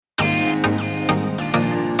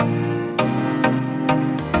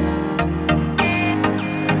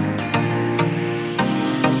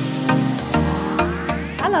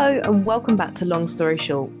and welcome back to Long Story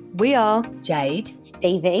Short. We are Jade.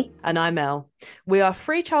 Stevie. and I'm Elle. We are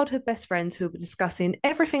three childhood best friends who will be discussing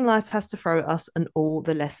everything life has to throw at us and all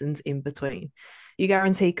the lessons in between. You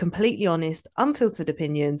guarantee completely honest, unfiltered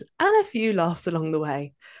opinions and a few laughs along the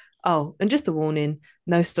way. Oh, and just a warning,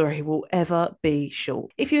 no story will ever be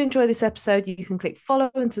short. If you enjoy this episode, you can click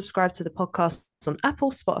follow and subscribe to the podcast on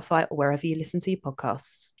Apple, Spotify, or wherever you listen to your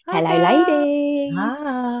podcasts. Hello, ladies.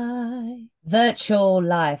 Hi. Virtual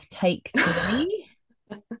life, take 3.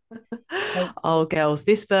 Oh, girls,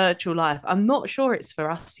 this virtual life, I'm not sure it's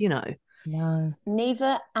for us, you know. No.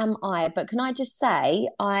 Neither am I, but can I just say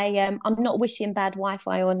I'm not wishing bad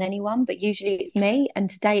Wi-Fi on anyone, but usually it's me, and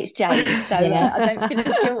today it's Jade, so Yeah. I don't feel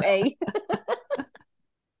as guilty.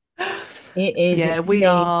 It is. Yeah, it's we me.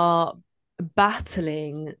 are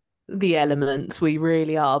battling the elements. We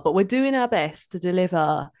really are. But we're doing our best to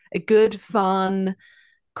deliver a good, fun,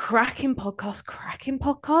 cracking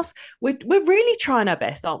podcast. We're really trying our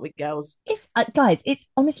best, aren't we, girls? It's guys, it's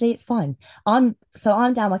honestly it's fine. I'm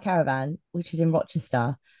down my caravan, which is in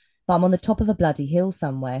Rochester, but I'm on the top of a bloody hill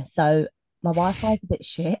somewhere. So my Wi-Fi is a bit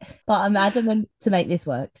shit, but I'm adamant to make this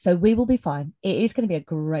work. So we will be fine. It is going to be a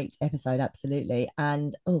great episode, absolutely.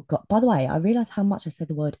 And oh God, by the way, I realized how much I said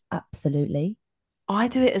the word absolutely. I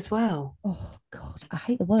do it as well. Oh God, I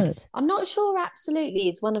hate the word. I'm not sure absolutely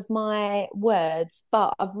is one of my words,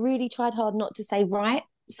 but I've really tried hard not to say right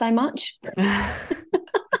so much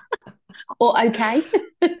or okay.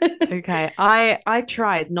 Okay, I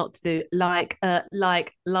tried not to do like, and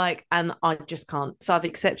I just can't. So I've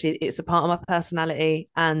accepted it's a part of my personality,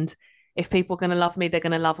 and if people are going to love me, they're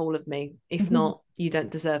going to love all of me. If not, you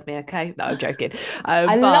don't deserve me. Okay, no, I'm joking. I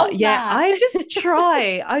But love yeah, that. I just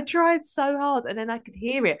try. I tried so hard, and then I could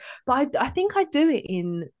hear it. But I think I do it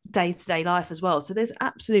in day-to-day life as well. So there's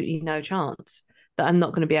absolutely no chance that I'm not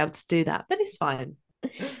going to be able to do that. But it's fine.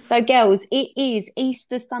 So, girls, it is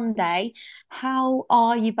Easter Sunday. How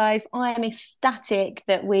are you both? I am ecstatic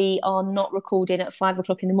that we are not recording at 5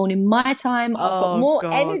 o'clock in the morning, my time. I've got Oh more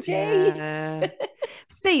God, energy. yeah.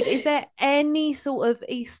 Steve, is there any sort of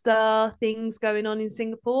Easter things going on in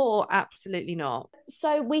Singapore or absolutely not?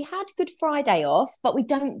 So, we had Good Friday off, but we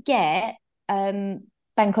don't get Bank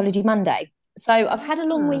Holiday Monday. So, I've had a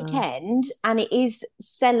long Ah, weekend and it is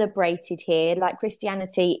celebrated here. Like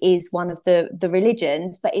Christianity is one of the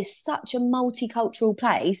religions, but it's such a multicultural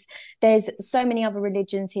place. There's so many other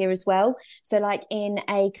religions here as well. So, like in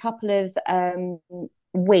a couple of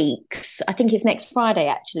weeks, I think it's next Friday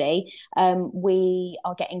actually, we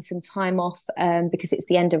are getting some time off because it's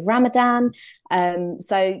the end of Ramadan.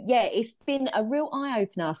 So yeah, it's been a real eye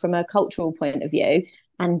opener from a cultural point of view.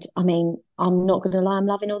 And I mean, I'm not going to lie, I'm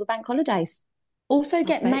loving all the bank holidays. Also, I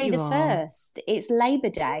get bet May you the are. 1st. It's Labor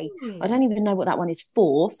Day. I Mm. don't even know what that one is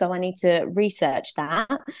for, so I need to research that.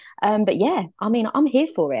 But yeah, I mean, I'm here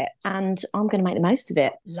for it and I'm going to make the most of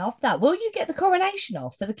it. Love that. Will you get the coronation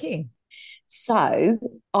off for the king? So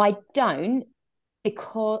I don't,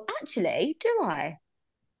 because actually, do I?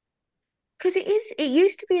 Because it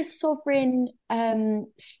used to be a sovereign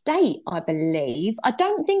state, I believe. I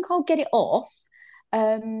don't think I'll get it off.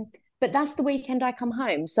 Um, but that's the weekend I come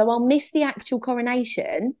home. So I'll miss the actual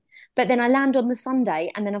coronation, but then I land on the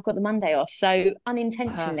Sunday and then I've got the Monday off. So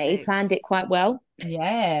unintentionally planned Perfect. it quite well.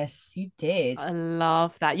 Yes, you did. I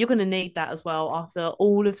love that. You're going to need that as well after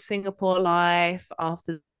all of Singapore life,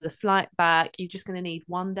 after the flight back. You're just going to need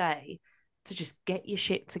one day to just get your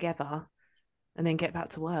shit together and then get back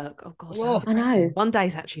to work. Oh God, sounds Whoa. I depressing. know. One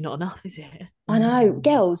day's actually not enough, is it? I know, Mm.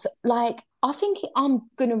 girls, like I think I'm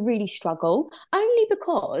gonna really struggle only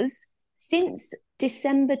because since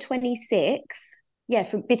December 26th, yeah,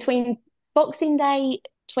 from between Boxing Day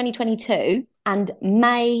 2022 and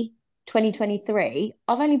May 2023,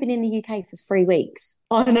 I've only been in the UK for 3 weeks.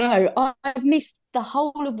 I know, I've missed the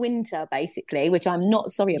whole of winter basically, which I'm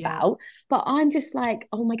not sorry Yeah. about, but I'm just like,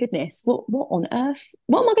 oh my goodness, what on earth?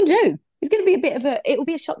 What am I gonna do? It's gonna be a bit of a, it will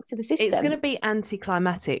be a shock to the It's going system. to be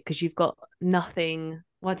anticlimactic because you've got nothing.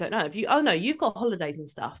 Well, I don't know if you. Oh no, you've got holidays and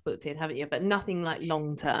stuff booked in, haven't you? But nothing like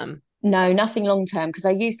long term. No, nothing long term because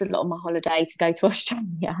I used a lot of my holiday to go to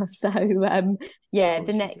Australia. So Of yeah, the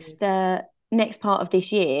course you next did. next part of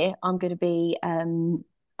this year, I'm going to be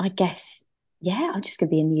I guess yeah, I'm just going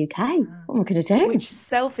to be in the UK. Ah. What am I going to do? Which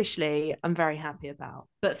selfishly I'm very happy about.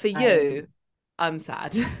 But for Same. you, I'm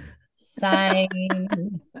sad. Same.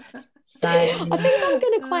 I Same. think I'm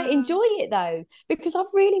going to quite enjoy it though because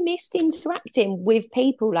I've really missed interacting with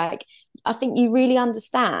people. Like I think you really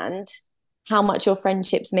understand how much your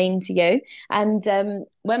friendships mean to you. And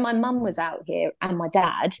when my mum was out here and my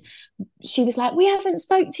dad, she was like, we haven't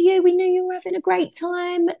spoke to you, we knew you were having a great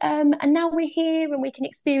time, and now we're here and we can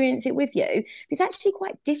experience it with you. It's actually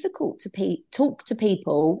quite difficult to talk to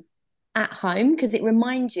people at home because it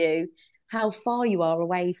reminds you how far you are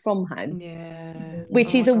away from home, Yeah.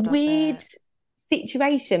 which Oh is my a God, I weird bet.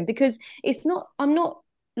 situation because I'm not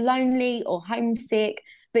lonely or homesick,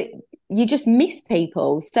 but you just miss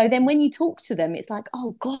people. So then when you talk to them, it's like,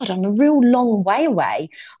 oh God, I'm a real long way away.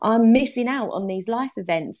 I'm missing out on these life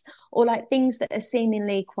events or like things that are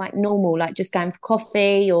seemingly quite normal, like just going for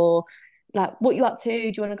coffee or like, what you up to?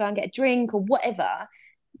 Do you want to go and get a drink or whatever?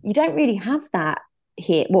 You don't really have that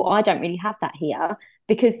here. Well, I don't really have that here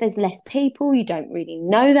because there's less people. You don't really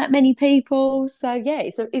know that many people. So yeah,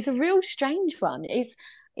 it's a real strange one.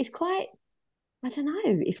 It's quite, I don't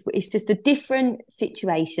know. It's just a different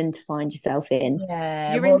situation to find yourself in.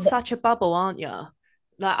 Yeah, You're in well, such a bubble, aren't you?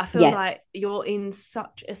 Like, I feel Yeah. like you're in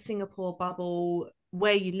such a Singapore bubble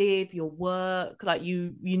where you live, your work, like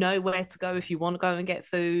you know where to go if you want to go and get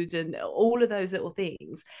food and all of those little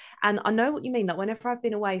things. And I know what you mean. Like whenever I've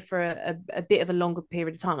been away for a bit of a longer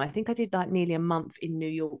period of time, I think I did like nearly a month in New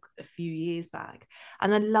York a few years back,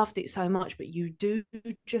 and I loved it so much. But you do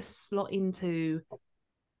just slot into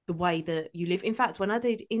the way that you live. In fact, when I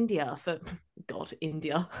did India for God,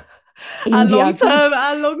 India, India, God.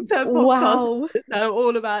 our long term podcast Wow. is now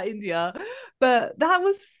all about India, but that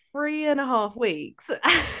was 3.5 weeks.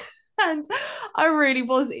 And I really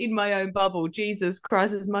was in my own bubble. Jesus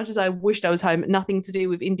Christ, as much as I wished I was home, nothing to do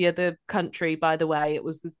with India, the country, by the way. It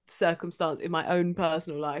was the circumstance in my own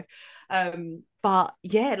personal life. But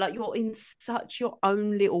yeah, like you're in such your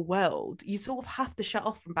own little world. You sort of have to shut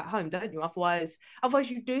off from back home, don't you? Otherwise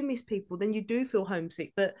you do miss people, then you do feel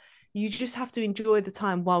homesick, but you just have to enjoy the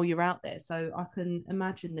time while you're out there. So I can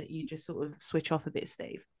imagine that you just sort of switch off a bit,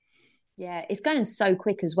 Steve. Yeah, it's going so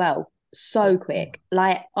quick as well. So quick.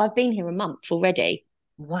 Like I've been here a month already.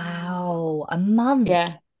 wow, a month.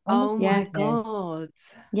 Yeah. Oh my Oh my Yeah. goodness. God.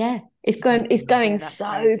 Yeah. It's going Yeah, that's so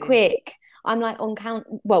crazy. quick. I'm like on count.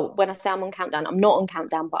 Well, when I say I'm on countdown, I'm not on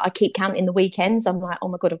countdown, but I keep counting the weekends. I'm like, oh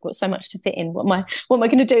my God, I've got so much to fit in. What am I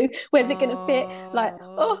going to do? Where's it going to fit? Like,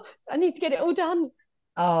 oh, Oh, I need to get it all done.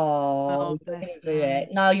 Oh, oh, you're gonna bless do her. it.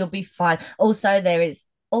 No, you'll be fine. Also, there is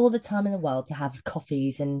all the time in the world to have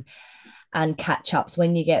coffees and catch ups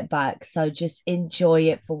when you get back. So just enjoy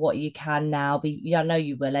it for what you can now. I know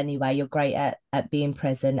you will anyway. You're great at being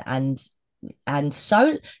present and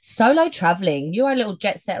solo traveling. You're a little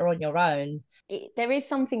jet setter on your own. There is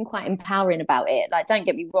something quite empowering about it. Like, don't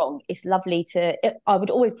get me wrong, it's lovely I would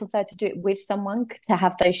always prefer to do it with someone to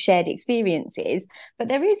have those shared experiences. But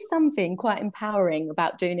there is something quite empowering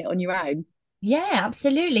about doing it on your own. Yeah,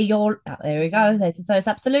 absolutely. There we go. There's the first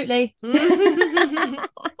absolutely.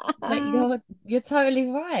 But you're totally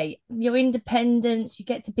right. Your independence, you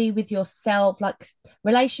get to be with yourself. Like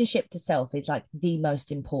relationship to self is like the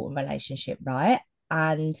most important relationship, right?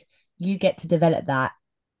 And you get to develop that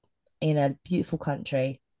in a beautiful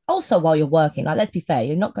country. Also, while you're working, like let's be fair,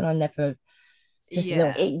 you're not going on there for just a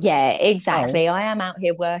little. Yeah. Yeah, Oh, exactly. I am out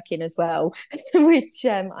here working as well, which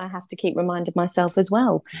I have to keep reminding myself as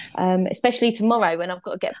well. Especially tomorrow when I've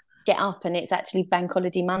got to get up and it's actually Bank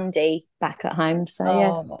Holiday Monday back at home. So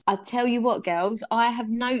yeah, oh, I tell you what, girls, I have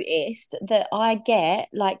noticed that I get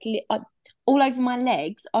like all over my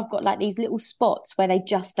legs. I've got like these little spots where they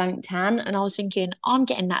just don't tan, and I was thinking, I'm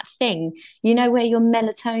getting that thing, where your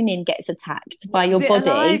melatonin gets attacked by Is your it a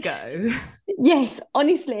body. LIGO? Yes,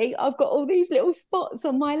 honestly, I've got all these little spots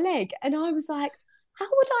on my leg. And I was like, how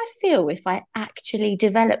would I feel if I actually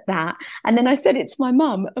developed that? And then I said it to my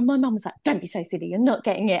mum, and my mum was like, don't be so silly, you're not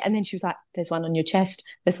getting it. And then she was like, there's one on your chest,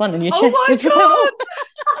 there's one on your Oh chest as my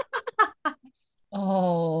well.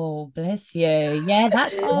 oh, bless you. Yeah,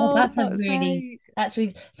 God. Oh, fuck's sake. that's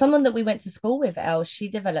really someone that we went to school with, Elle. She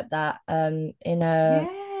developed that in a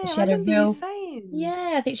Yeah, she I had a remember you real saying.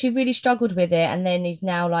 yeah, I think she really struggled with it and then is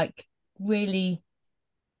now like really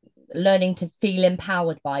learning to feel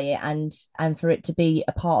empowered by it and for it to be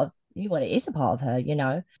a part of well, it is a part of her,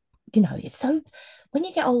 it's so when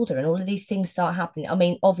you get older and all of these things start happening. I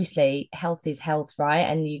mean, obviously, health is health, right?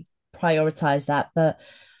 And you prioritize that, but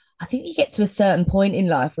I think you get to a certain point in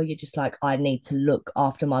life where you're just like, I need to look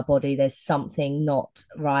after my body. There's something not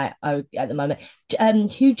right at the moment.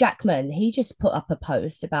 Hugh Jackman, he just put up a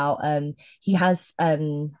post about he has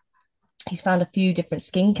he's found a few different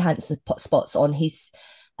skin cancer spots on his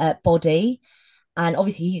body, and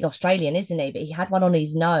obviously he's Australian, isn't he? But he had one on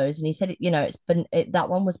his nose, and he said, that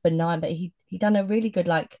one was benign, but he done a really good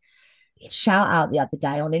like shout out the other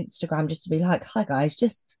day on Instagram just to be like, hi guys,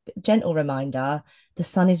 just gentle reminder, the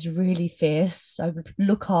sun is really fierce. So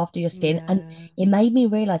look after your skin. And Yeah. it made me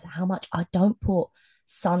realize how much I don't put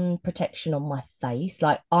sun protection on my face.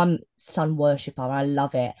 Like I'm sun worshiper. I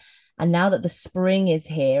love it. And now that the spring is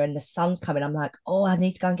here and the sun's coming, I'm like, oh, I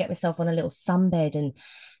need to go and get myself on a little sunbed and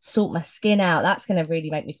sort my skin out. That's going to really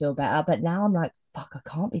make me feel better. But now I'm like, fuck, I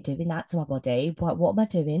can't be doing that to my body. What am I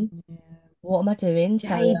doing? Yeah. What am I doing? So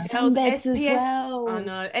Jade Girls, sunbeds as SPF. I well.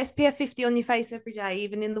 know SPF 50 on your face every day,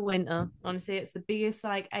 even in the winter. Honestly, it's the biggest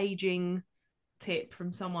like aging tip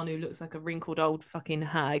from someone who looks like a wrinkled old fucking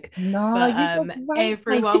hag. no, But you've got great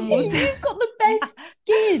everyone will skin. You've got the best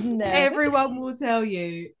skin. everyone will tell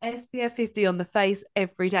you SPF 50 on the face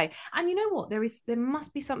every day. And you know what? There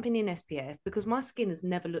must be something in SPF because my skin has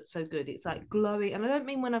never looked so good. It's like glowing. And I don't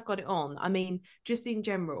mean when I've got it on. I mean just in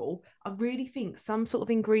general. I really think some sort of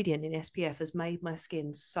ingredient in SPF has made my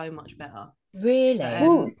skin so much better. But Really?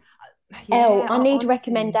 Well, Elle, yeah, I need honestly.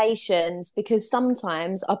 recommendations because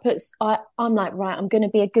sometimes I'm like, right, I'm going to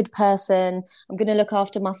be a good person. I'm going to look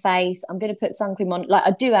after my face. I'm going to put sun cream on, like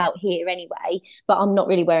I do out here anyway, but I'm not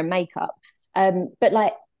really wearing makeup. But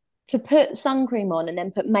like to put sun cream on and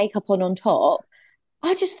then put makeup on top,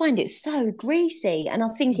 I just find it so greasy. And I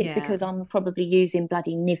think it's Yeah. because I'm probably using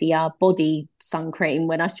bloody Nivea body sun cream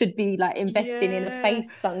when I should be like investing in a Yeah.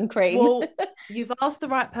 face sun cream. Well, you've asked the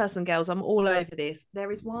right person, girls. I'm all over this.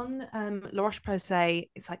 There is one La Roche-Posay,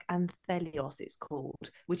 it's like Anthelios it's called,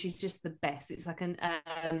 which is just the best. It's like an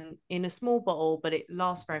in a small bottle, but it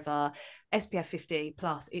lasts forever. SPF 50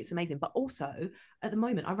 plus, it's amazing. But also at the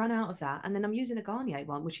moment I ran out of that and then I'm using a Garnier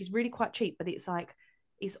one, which is really quite cheap, but it's like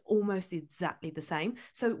it's almost exactly the same.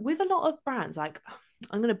 So with a lot of brands, like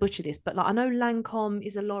I'm going to butcher this, but like I know Lancome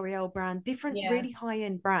is a L'Oreal brand, different Yeah. really high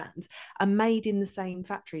end brands are made in the same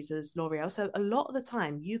factories as L'Oreal. So a lot of the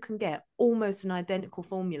time you can get almost an identical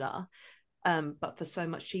formula, but for so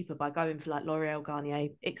much cheaper by going for like L'Oreal, Garnier,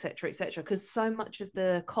 etc., etc. Because so much of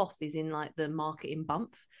the cost is in like the marketing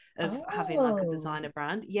bump of having like a Oh, designer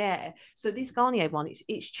brand. Yeah. So this Garnier one,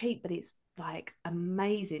 it's cheap, but it's like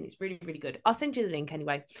amazing. It's really, really good. I'll send you the link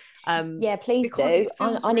anyway. Yeah, please Because do. it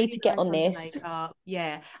feels I need really to get nice on under this. makeup.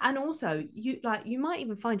 Yeah. And also you might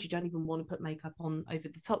even find you don't even want to put makeup on over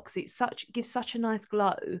the top because it gives such a nice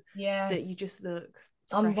glow yeah. that you just look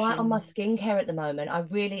I'm fresh right on my and skincare at the moment. I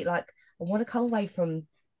really like, I want to come away from,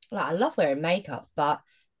 like, I love wearing makeup, but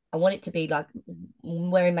I want it to be like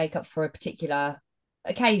wearing makeup for a particular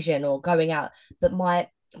occasion or going out. But my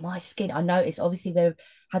skin, I noticed, obviously, we've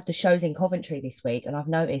had the shows in Coventry this week, and I've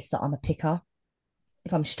noticed that I'm a picker.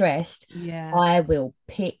 If I'm stressed, yeah. I will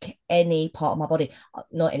pick any part of my body.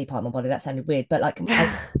 Not any part of my body, that sounded weird, but like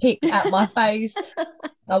I pick at my face.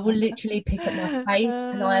 I will literally pick at my face,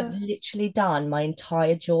 and I have literally done my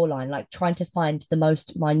entire jawline, like trying to find the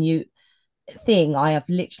most minute thing. I have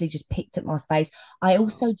literally just picked at my face. I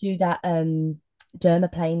also do that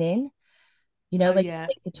dermaplaning, Oh when you yeah.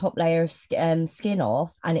 take the top layer of skin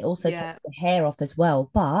off, and it also Yeah. takes the hair off as well.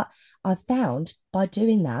 But I've found by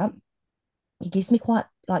doing that, it gives me quite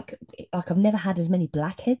like I've never had as many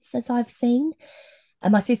blackheads as I've seen.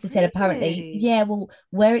 And my sister said apparently, Really? yeah, well,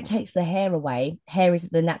 where it takes the hair away, hair is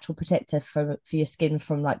the natural protector for your skin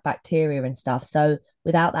from like bacteria and stuff. So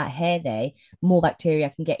without that hair there, more bacteria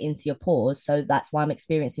can get into your pores. So that's why I'm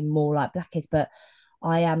experiencing more like blackheads. But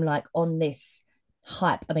I am like on this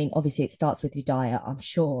hype. I mean, obviously it starts with your diet, I'm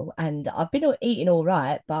sure. And I've been eating all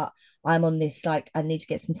right, but I'm on this like I need to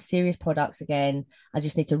get some serious products again. I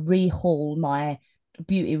just need to rehaul my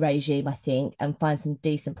beauty regime, I think, and find some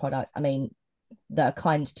decent products. I mean, that are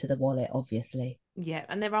kind to the wallet, obviously. Yeah,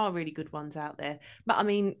 and there are really good ones out there. But I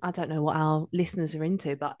mean, I don't know what our listeners are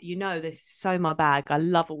into, but this is so my bag. I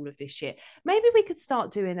love all of this shit. Maybe we could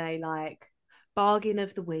start doing a like bargain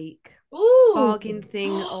of the week, Ooh, bargain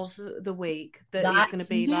thing of the week that is going to that's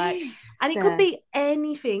be like, Yes. and it could be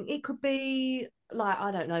anything. It could be like,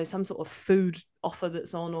 I don't know, some sort of food offer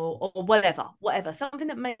that's on or whatever, something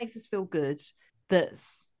that makes us feel good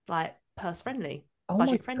that's like purse friendly, oh my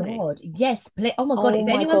budget friendly. God. Yes. Oh my God. Oh If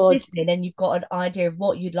my anyone's God. listening and you've got an idea of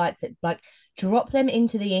what you'd like to like, drop them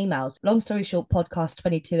into the emails. Long story short,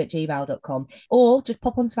 podcast22@gmail.com. Or just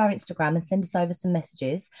pop onto our Instagram and send us over some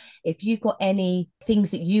messages. If you've got any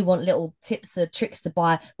things that you want, little tips or tricks to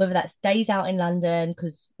buy, whether that's days out in London,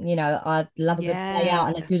 because I love a good day out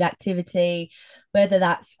and a Yeah. good activity, whether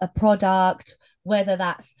that's a product, whether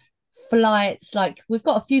that's flights, like we've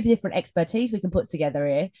got a few different expertise we can put together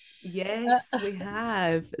here. Yes, we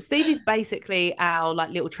have. Stevie's basically our like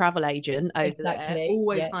little travel agent over there, Exactly.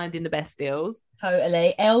 always Yeah, finding the best deals.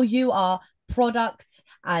 totally. Elle, you are products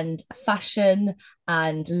and fashion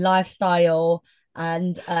and lifestyle.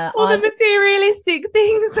 And All the I'm materialistic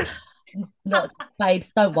things. not,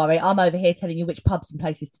 babes, don't worry. I'm over here telling you which pubs and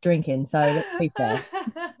places to drink in. So let's be fair.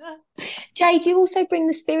 Jay, do you also bring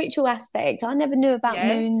the spiritual aspect? I never knew about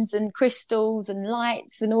moons Yes. and crystals and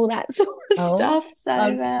lights and all that sort of Oh, stuff. So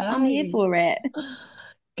I'm here okay. for it.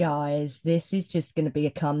 Guys, this is just going to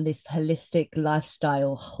become this holistic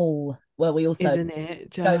lifestyle haul where we also Isn't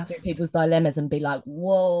it go through just? people's dilemmas and be like,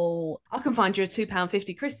 whoa, I can find you a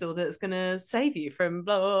 £2.50 crystal that's going to save you from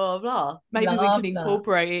blah, blah, blah, blah. Maybe we can love that.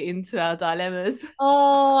 incorporate it into our dilemmas.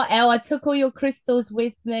 Oh, Elle, I took all your crystals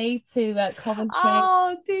with me to Coventry.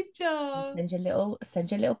 Oh, did you?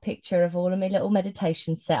 Send you a little picture of all of my little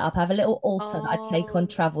meditation setup. I have a little altar that I take on Oh,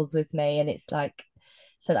 travels with me, and it's like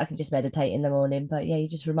so that I can just meditate in the morning. But yeah, you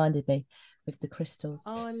just reminded me with the crystals.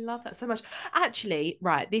 oh, I love that so much. Actually,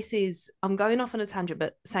 right, I'm going off on a tangent,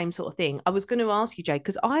 but same sort of thing. I was going to ask you, Jay,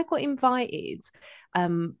 because I got invited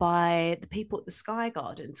by the people at the Sky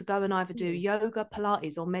Garden to go and either do yoga,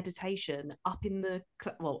 Pilates, or meditation up in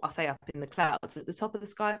well, I say up in the clouds at the top of the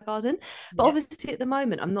Sky Garden. But Yeah. obviously, at the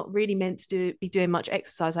moment, I'm not really meant to be doing much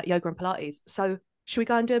exercise like yoga and Pilates. So, should we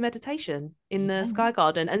go and do a meditation in the Yeah. Sky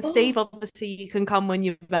Garden? And Steve, obviously, you can come when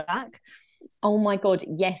you're back. Oh my God,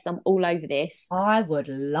 yes, I'm all over this. I would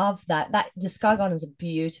love that. That the Sky Gardens are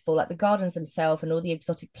beautiful. Like the gardens themselves and all the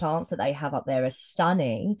exotic plants that they have up there are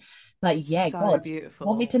stunning. But yeah, So God, want me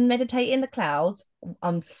beautiful. to meditate in the clouds?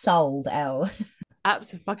 I'm sold, Elle.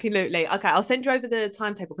 Absolutely. Okay, I'll send you over the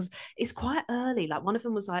timetable because it's quite early. Like one of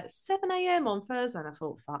them was like 7 a.m. on Thursday. And I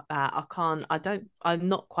thought, fuck that. I'm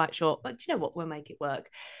not quite sure. But do you know what? We'll make it work.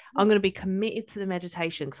 I'm going to be committed to the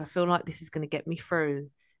meditation because I feel like this is going to get me through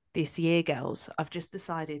this year, girls. I've just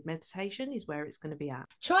decided meditation is where it's going to be at.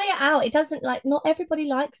 Try it out. It doesn't like not everybody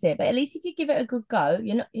likes it, but at least if you give it a good go,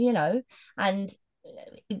 and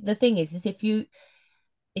the thing is if you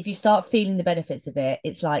start feeling the benefits of it,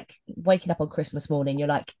 it's like waking up on Christmas morning. You're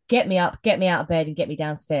like, get me up, get me out of bed, and get me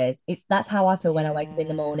downstairs. That's how I feel when I wake up in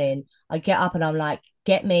the Yeah. morning. I get up and I'm like,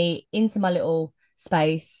 get me into my little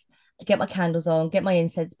space, get my candles on, get my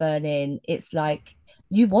incense burning. It's like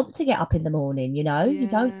you want to get up in the morning. You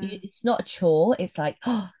don't. Yeah. It's not a chore. It's like,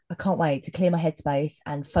 oh, I can't wait to clear my headspace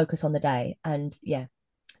and focus on the day. And yeah,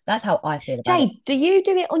 that's how I feel about it. Jay, do you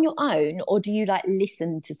do it on your own or do you like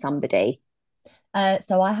listen to somebody?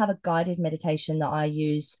 So I have a guided meditation that I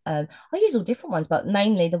use. I use all different ones, but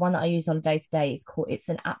mainly the one that I use on day to day is called. It's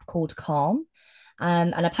an app called Calm,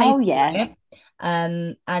 and I pay Oh, for yeah. it.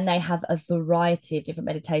 And they have a variety of different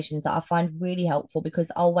meditations that I find really helpful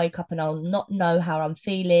because I'll wake up and I'll not know how I'm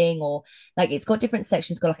feeling, or like it's got different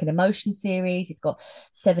sections. It's got like an emotion series. It's got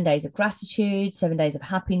 7 days of gratitude, 7 days of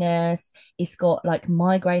happiness. It's got like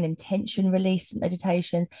migraine and tension release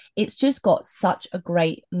meditations. It's just got such a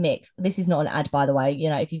great mix. This is not an ad, by the way.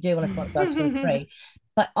 If you do want to sponsor us, feel free.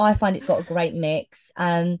 But I find it's got a great mix.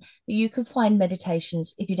 You can find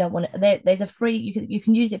meditations if you don't want it. There's a free. You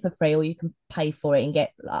can use it for free, or you can pay for it and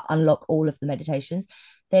get unlock all of the meditations.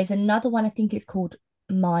 There's another one. I think it's called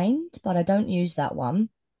Mind, but I don't use that one.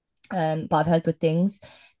 But I've heard good things.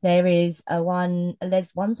 There's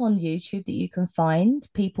ones on YouTube that you can find.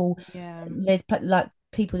 Yeah. Like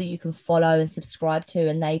people that you can follow and subscribe to,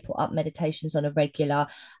 and they put up meditations on a regular.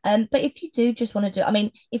 But if you do just want to do, I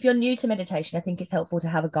mean, if you're new to meditation, I think it's helpful to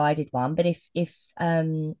have a guided one. But if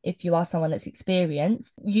you are someone that's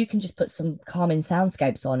experienced, you can just put some calming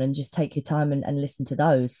soundscapes on and just take your time and listen to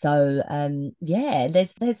those. So yeah,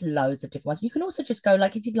 there's loads of different ones. You can also just go,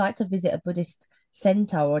 like, if you'd like to visit a Buddhist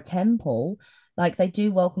center or a temple, like they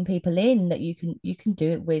do welcome people in, that you can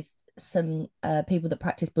do it with some people that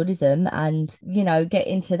practice Buddhism, and get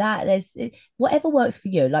into that. There's whatever works for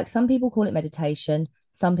you. Like some people call it meditation,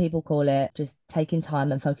 some people call it just taking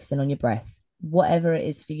time and focusing on your breath. Whatever it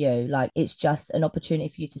is for you, like it's just an opportunity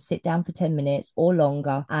for you to sit down for 10 minutes or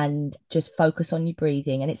longer and just focus on your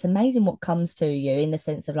breathing. And it's amazing what comes to you in the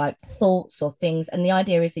sense of like thoughts or things. And the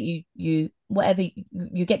idea is that you whatever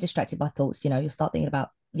you get distracted by thoughts, you'll start thinking about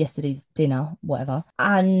yesterday's dinner, whatever.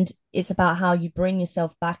 And it's about how you bring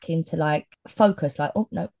yourself back into like focus, like, oh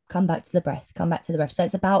no, come back to the breath, come back to the breath. So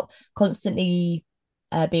it's about constantly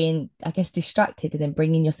being, I guess, distracted and then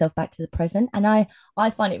bringing yourself back to the present. And I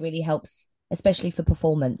find it really helps, especially for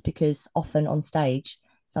performance, because often on stage,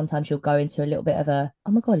 sometimes you'll go into a little bit of a,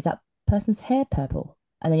 oh my God, is that person's hair purple?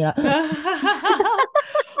 And then you're like,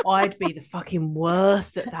 I'd be the fucking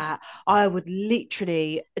worst at that. I would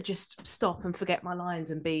literally just stop and forget my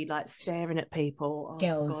lines and be like staring at people. Oh,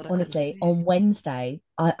 girls, God, I couldn't do honestly, it. on Wednesday,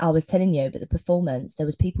 I was telling you, but the performance, there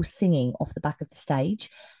was people singing off the back of the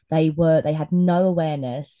stage. They had no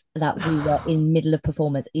awareness that we were in middle of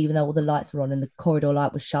performance, even though all the lights were on and the corridor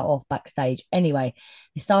light was shut off backstage. Anyway,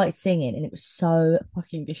 they started singing and it was so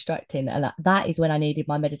fucking distracting. And that is when I needed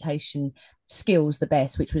my meditation skills the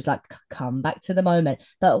best, which was like, come back to the moment.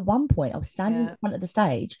 But at one point I was standing in front of the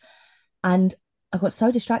stage and I got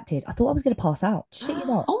so distracted. I thought I was going to pass out. Shit, you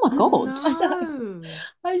not. Oh my God. No.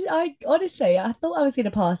 I honestly, I thought I was going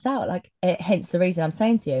to pass out. Like, hence the reason I'm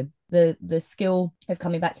saying to you, the skill of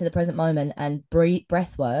coming back to the present moment and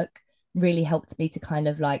breath work really helped me to kind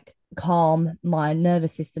of like calm my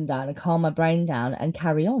nervous system down and calm my brain down and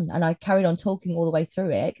carry on. And I carried on talking all the way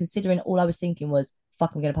through it, considering all I was thinking was,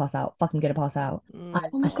 fuck, I'm gonna pass out. Fuck, I'm gonna pass out. Oh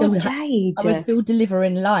my God, Jade. I was still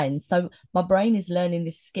delivering lines. So my brain is learning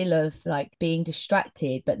this skill of like being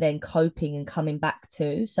distracted, but then coping and coming back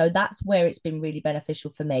to. So that's where it's been really beneficial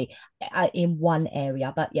for me in one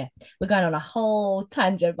area. But yeah, we're going on a whole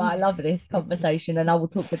tangent, but I love this conversation and I will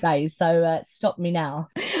talk for days. So stop me now.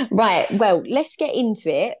 Right. Well, let's get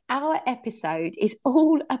into it. Our episode is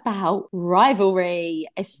all about rivalry,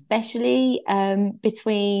 especially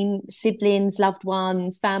between siblings, loved ones,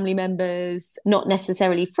 family members, not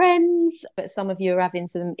necessarily friends, but some of you are having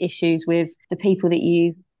some issues with the people that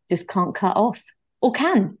you just can't cut off, or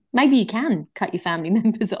can. Maybe you can cut your family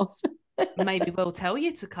members off. Maybe we'll tell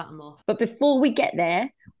you to cut them off. But before we get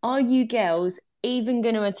there, are you girls even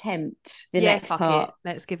going to attempt the next part? It.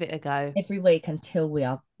 Let's give it a go. Every week until we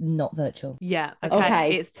are not virtual. Yeah.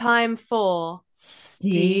 Okay. It's time for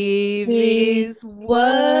Stevie's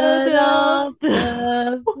word of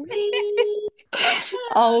the week.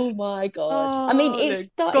 Oh my God. I mean, it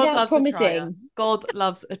started out promising. God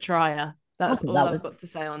loves a trier. That's all I've got to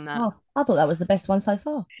say on that. Oh, I thought that was the best one so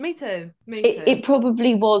far. Me too. It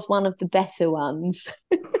probably was one of the better ones.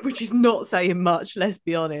 Which is not saying much, let's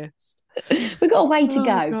be honest. We've got a way to go.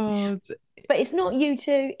 God. But it's not you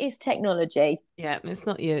two, it's technology. Yeah, it's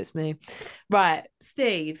not you, it's me. Right,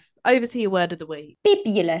 Steve, over to your word of the week.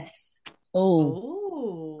 Bibulous.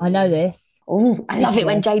 Oh, I know this. Oh, I love it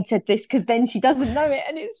when Jade said this because then she doesn't know it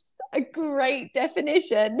and it's a great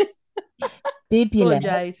definition. Bibulous.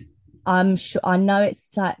 Jade. I'm sure I know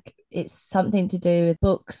it's like it's something to do with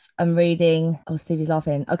books and reading. Oh, Stevie's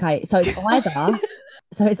laughing. Okay, so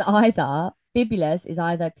it's either bibulous is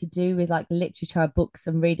either to do with like literature, books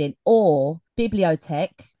and reading, or bibliothek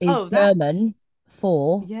is German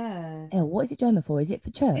for what is it German for? Is it for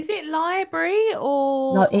church? Is it library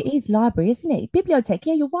or no? It is library, isn't it? Bibliothek.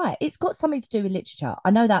 Yeah, you're right. It's got something to do with literature. I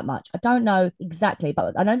know that much. I don't know exactly,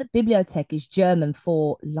 but I know that bibliothek is German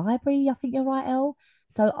for library. I think you're right, Elle.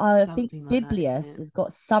 So I think bibulous has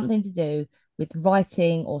got something to do with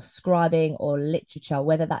writing or scribing or literature,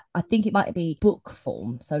 whether that, I think it might be book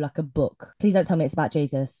form. So like a book. Please don't tell me it's about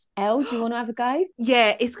Jesus. Elle, do you want to have a go?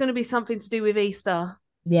 Yeah, it's going to be something to do with Easter.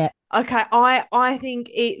 Yeah. Okay, I think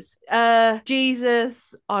it's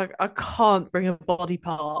Jesus. I can't bring a body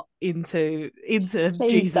part into Please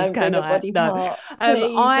Jesus, can I? No.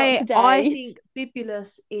 I think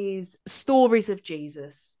bibulous is stories of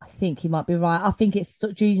Jesus. I think you might be right. I think it's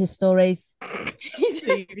Jesus stories.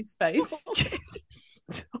 Jesus face. Jesus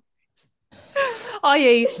stories.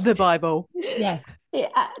 I.e. the Bible. Yeah. It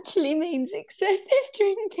actually means excessive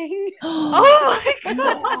drinking. Oh my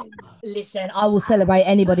God. Listen, I will celebrate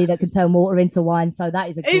anybody that can turn water into wine. So that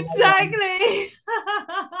is a great exactly.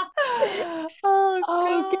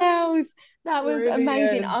 Oh, girls, that was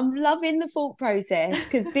amazing. I'm loving the thought process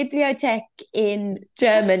because bibliothek in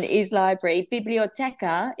German is library,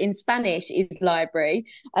 biblioteca in Spanish is library.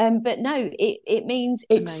 But no, it means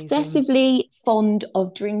excessively fond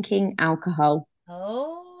of drinking alcohol.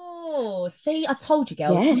 Oh, see, I told you,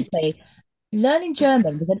 girls. Yes. Honestly, learning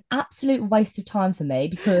German was an absolute waste of time for me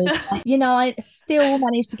because, I still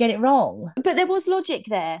managed to get it wrong. But there was logic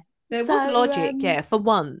there. There was logic, yeah. For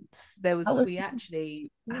once, we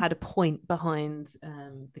actually had a point behind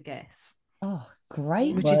the guess. Oh,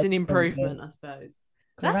 great! Which is an improvement, I suppose.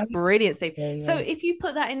 Great. That's brilliant, Steve. Yeah. So, if you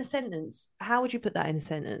put that in a sentence, how would you put that in a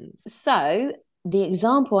sentence? So, the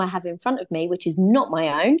example I have in front of me, which is not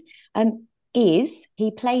my own, is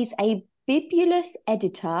he plays a bibulous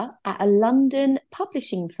editor at a London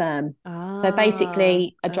publishing firm. So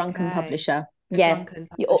basically a drunken publisher. Drunken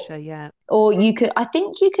publisher, yeah. Or you could, I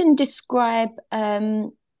think you can describe,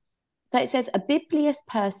 so it says a bibulous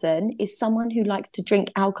person is someone who likes to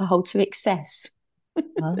drink alcohol to excess.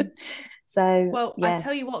 So, well, I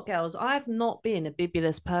tell you what, girls, I've not been a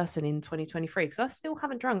bibulous person in 2023 because I still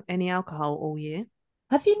haven't drunk any alcohol all year.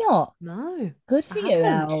 Have you not? No. Good for you,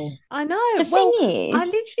 Elle. I know. The thing is, I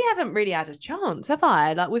literally haven't really had a chance, have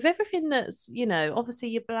I? Like with everything that's, obviously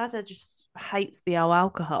your bladder just hates the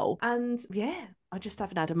alcohol. And yeah, I just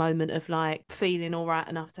haven't had a moment of like feeling all right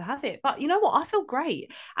enough to have it. But you know what? I feel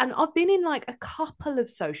great. And I've been in like a couple of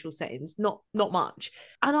social settings, not much,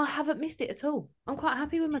 and I haven't missed it at all. I'm quite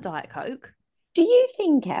happy with my Diet Coke. Do you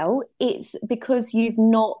think, Elle, it's because you've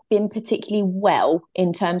not been particularly well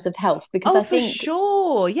in terms of health? Because Oh, I for think,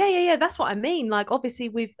 sure. Yeah. That's what I mean. Like, obviously,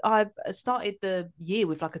 I started the year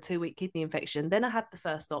with like a 2 week kidney infection. Then I had the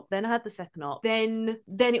first op. Then I had the second op. Then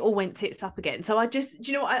it all went tits up again. So do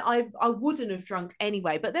you know, I wouldn't have drunk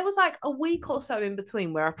anyway. But there was like a week or so in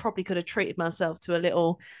between where I probably could have treated myself to a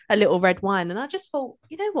little red wine. And I just thought,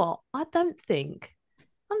 you know what?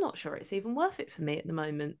 I'm not sure it's even worth it for me at the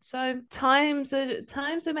moment. So times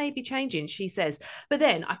are maybe changing, she says. But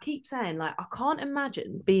then I keep saying, like, I can't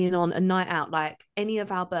imagine being on a night out, like any of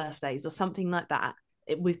our birthdays or something like that,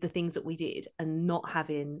 with the things that we did and not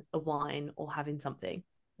having a wine or having something.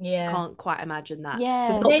 I Yeah. can't quite imagine that. So I've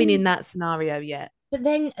yeah, not been in Then, that scenario yet. but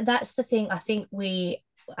then that's the thing. I think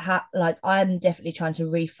like I'm definitely trying to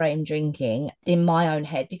reframe drinking in my own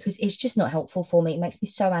head because it's just not helpful for me. It makes me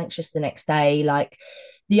so anxious the next day. Like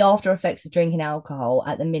the after effects of drinking alcohol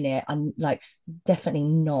at the minute, I'm like definitely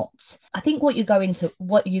not. I think what you going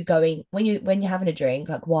when you're having a drink,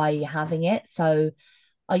 like why are you having it? So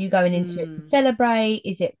are you going into it to Mm, celebrate?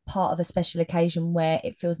 Is it part of a special occasion where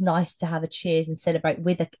it feels nice to have a cheers and celebrate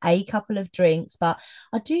with a couple of drinks? But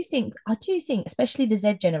I do think, especially the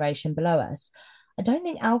Z generation below us, I don't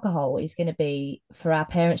think alcohol is going to be for our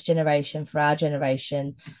parents' generation, for our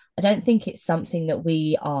generation. I don't think it's something that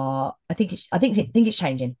we are. I think it's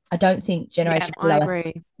changing. I don't think yeah, generations I below us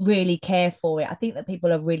agree. really care for it. I think that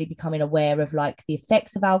people are really becoming aware of like the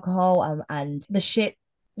effects of alcohol and the shit,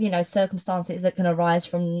 circumstances that can arise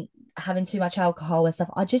from having too much alcohol and stuff.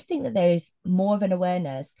 I just think that there is more of an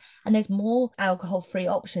awareness and there's more alcohol free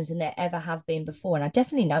options than there ever have been before. And I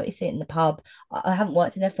definitely notice it in the pub. I haven't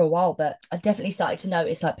worked in there for a while, but I definitely started to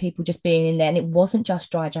notice like people just being in there. And it wasn't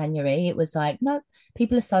just dry January. It was like, no,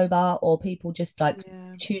 people are sober or people just like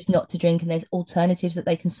Yeah. choose not to drink and there's alternatives that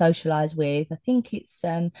they can socialize with. I think it's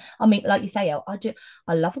I mean, like you say,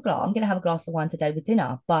 I love a glass. I'm gonna have a glass of wine today with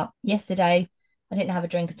dinner. But yesterday I didn't have a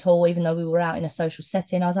drink at all, even though we were out in a social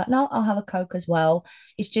setting. I was like, no, I'll have a Coke as well.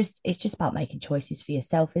 It's just about making choices for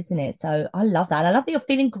yourself, isn't it? So I love that. And I love that you're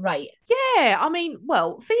feeling great. Yeah, I mean,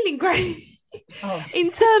 well, feeling great Oh,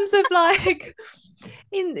 in terms of like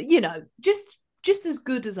just as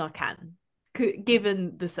good as I can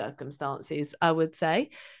given the circumstances, I would say.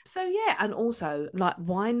 So yeah, and also like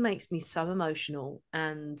wine makes me so emotional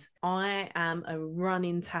and I am a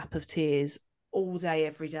running tap of tears all day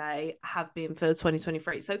every day, have been for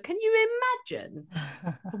 2023. So can you imagine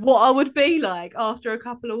what I would be like after a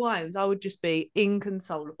couple of wines? I would just be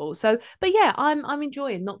inconsolable. So but yeah, I'm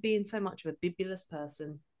enjoying not being so much of a bibulous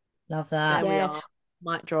person. love There that. we yeah. are.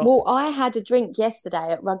 Mic drop. Well, I had a drink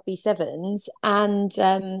yesterday at Rugby Sevens, and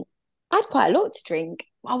I had quite a lot to drink.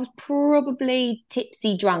 I was probably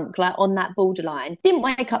tipsy drunk, like on that borderline. Didn't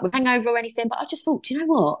wake up with a hangover or anything, but I just thought, do you know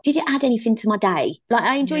what? Did it add anything to my day? Like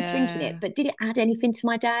I enjoyed drinking it, Yeah. but did it add anything to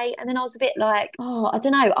my day? And then I was a bit like, oh, I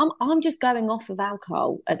don't know. I'm just going off of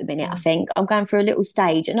alcohol at the minute, I Mm. think. I'm going through a little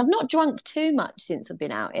stage and I've not drunk too much since I've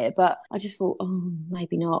been out here, but I just thought, oh,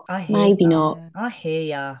 maybe not. I hear Maybe ya. not. Yeah. I hear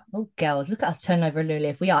ya. Oh, girls, look at us turning over a new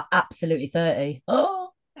leaf. We are absolutely 30. Oh,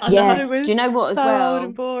 I Yeah. know Do we're you know what as so old and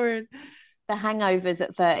well? boring. The hangovers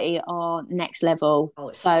at 30 are next level. oh,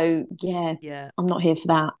 it's So yeah, Yeah. I'm not here for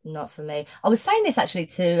that. not for me. I was saying this actually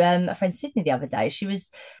to a friend Sydney the other day.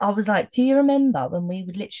 I was like, do you remember when we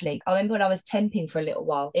would literally, I remember when I was temping for a little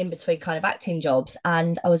while in between kind of acting jobs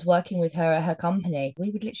and I was working with her at her company. We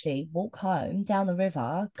would literally walk home down the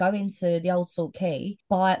river, go into the old Salt Quay,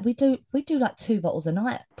 we do like 2 bottles a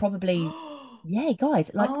night, probably. Yeah,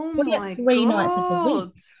 guys, like Oh probably at my 3 nights of the week.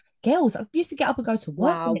 God. Girls, I used to get up and go to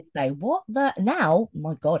work the Wow. next day. What the now?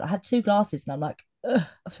 My God, I had 2 glasses and I'm like, ugh,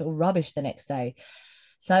 I feel rubbish the next day.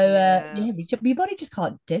 So Yeah. yeah, your body just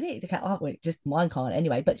can't do it. Well, just mine can't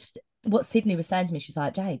anyway. But just what Sydney was saying to me, she was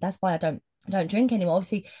like, Jade, that's why I don't drink anymore.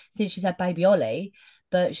 Obviously, since she's had baby Ollie,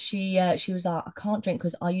 but she was like, I can't drink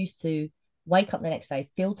because I used to wake up the next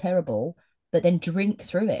day, feel terrible, but then drink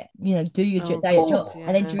through it. Do your Oh day at job God. Oh,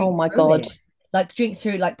 and then Yeah. oh drink my through God. it. Like drink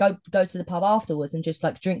through, like go to the pub afterwards and just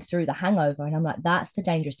like drink through the hangover. And I'm like, that's the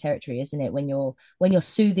dangerous territory, isn't it? When you're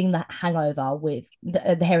soothing that hangover with the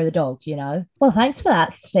hair of the dog. Well, thanks for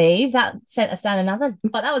that, Steve. That sent us down another.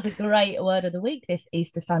 But that was a great word of the week this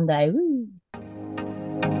Easter Sunday. Woo.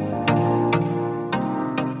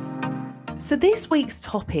 So this week's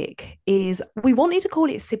topic is we wanted to call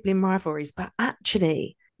it sibling rivalries, but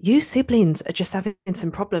actually, you siblings are just having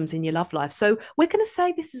some problems in your love life. So we're going to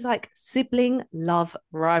say this is like sibling love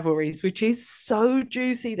rivalries, which is so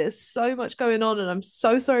juicy. There's so much going on. And I'm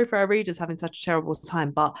so sorry for our readers having such a terrible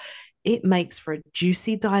time, but it makes for a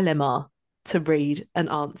juicy dilemma to read and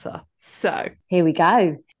answer. So here we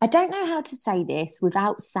go. I don't know how to say this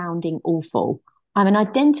without sounding awful. I'm an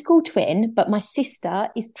identical twin, but my sister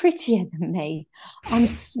is prettier than me. I'm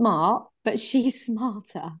smart, but she's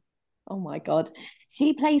smarter. Oh my God.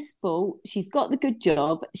 She plays sport. She's got the good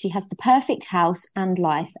job. She has the perfect house and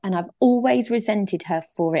life. And I've always resented her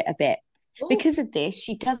for it a bit. Ooh. Because of this,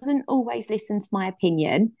 she doesn't always listen to my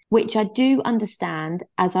opinion, which I do understand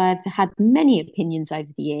as I've had many opinions over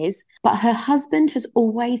the years. But her husband has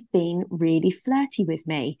always been really flirty with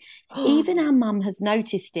me. Even our mum has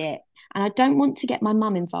noticed it. And I don't want to get my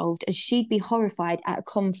mum involved as she'd be horrified at a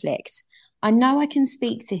conflict. I know I can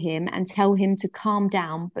speak to him and tell him to calm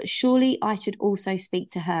down, but surely I should also speak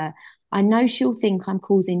to her. I know she'll think I'm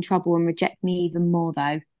causing trouble and reject me even more,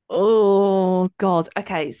 though. oh God.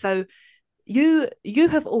 Okay, so you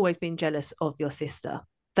have always been jealous of your sister.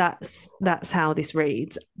 That's how this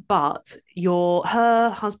reads. But her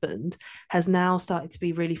husband has now started to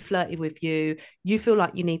be really flirty with you. You feel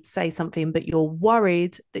like you need to say something, but you're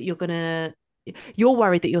worried that your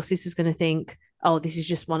sister's gonna think, oh, this is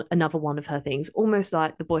just another one of her things, almost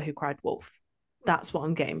like the boy who cried wolf. That's what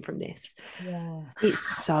I'm getting from this. Yeah. It's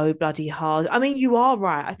so bloody hard. I mean, you are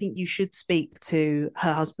right. I think you should speak to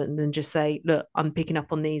her husband and just say, look, I'm picking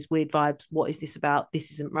up on these weird vibes. What is this about?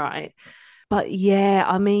 This isn't right. But yeah,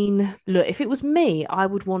 I mean, look, if it was me, I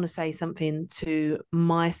would want to say something to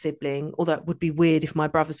my sibling, although it would be weird if my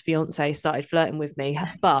brother's fiance started flirting with me,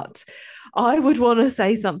 but I would want to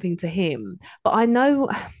say something to him. But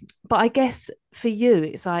I guess for you,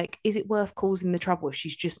 it's like, is it worth causing the trouble if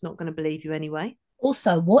she's just not going to believe you anyway?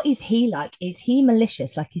 Also, what is he like? Is he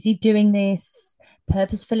malicious? Like, is he doing this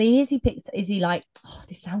purposefully? Is he like, oh,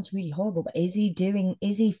 this sounds really horrible, but is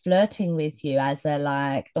he flirting with you as a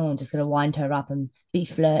like, oh, I'm just gonna wind her up and be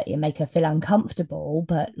flirty and make her feel uncomfortable,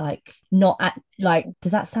 but like not at like,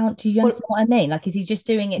 does that sound, do you Well, understand what I mean? Like, is he just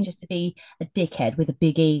doing it just to be a dickhead with a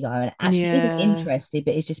big ego and actually isn't Yeah. interested,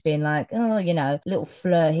 but is just being like, oh, little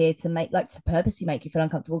flirt here to make like to purposely make you feel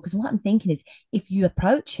uncomfortable? Because what I'm thinking is if you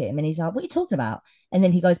approach him and he's like, what are you talking about? And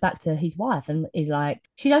then he goes back to his wife and is like,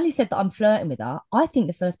 she's only said that I'm flirting with her. I think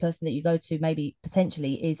the first person that you go to maybe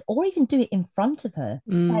potentially is, or even do it in front of her.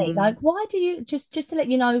 Say, Mm. like, why do you just to let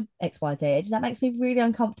you know XYZ? That makes me really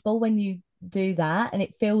uncomfortable when you do that and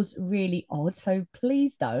it feels really odd. So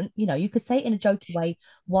please don't, you could say it in a jokey way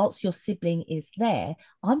whilst your sibling is there.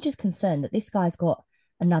 I'm just concerned that this guy's got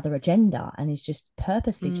another agenda and is just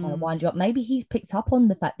purposely trying to Mm. wind you up. Maybe he's picked up on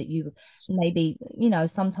the fact that you maybe,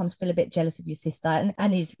 sometimes feel a bit jealous of your sister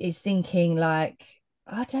and is thinking like,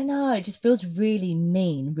 I don't know, it just feels really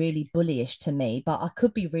mean, really bullyish to me, but I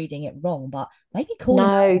could be reading it wrong, but maybe call him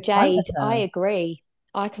out no, in front of Jade, I her. agree.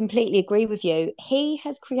 I completely agree with you. He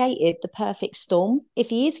has created the perfect storm. If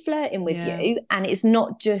he is flirting with Yeah. you and it's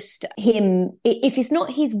not just him, if it's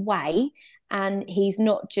not his way and he's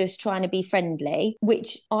not just trying to be friendly,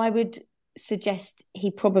 which I would suggest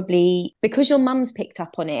he probably, because your mum's picked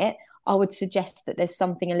up on it, I would suggest that there's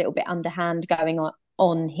something a little bit underhand going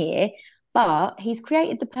on here. But he's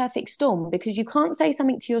created the perfect storm because you can't say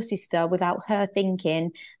something to your sister without her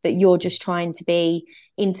thinking that you're just trying to be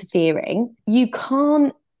interfering. You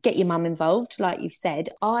can't get your mum involved, like you've said.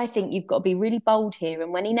 I think you've got to be really bold here.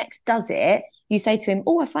 And when he next does it, you say to him,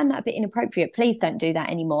 oh, I find that a bit inappropriate. Please don't do that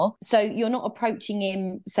anymore. So you're not approaching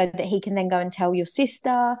him so that he can then go and tell your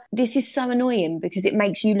sister. This is so annoying because it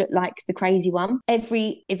makes you look like the crazy one.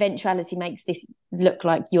 Every eventuality makes this look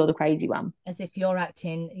like you're the crazy one. As if you're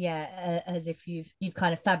acting, as if you've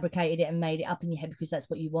kind of fabricated it and made it up in your head because that's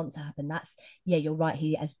what you want to happen. You're right.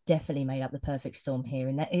 He has definitely made up the perfect storm here,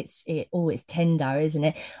 and that it's tender, isn't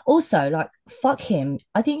it? Also, like, fuck him.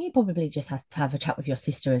 I think you probably just have to have a chat with your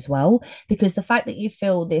sister as well, because the fact that you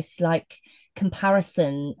feel this like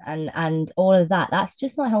comparison and all of that's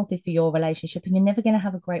just not healthy for your relationship, and you're never going to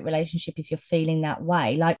have a great relationship if you're feeling that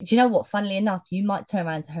way. Like, do you know what, funnily enough, you might turn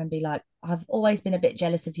around to her and be like, I've always been a bit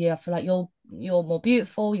jealous of you. I feel like you're more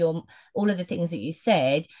beautiful, you're all of the things that you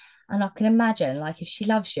said. And I can imagine, like, if she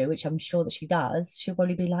loves you, which I'm sure that she does, she'll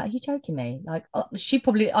probably be like, are you joking me? Like, she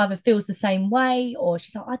probably either feels the same way, or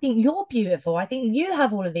she's like, I think you're beautiful. I think you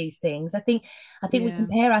have all of these things. I think we Yeah.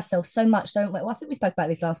 compare ourselves so much, don't we? Well, I think we spoke about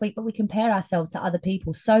this last week, but we compare ourselves to other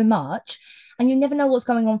people so much, and you never know what's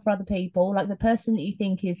going on for other people. Like, the person that you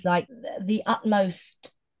think is like the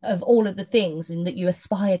utmost of all of the things and that you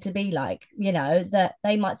aspire to be like, that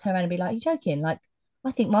they might turn around and be like, are you joking? Like,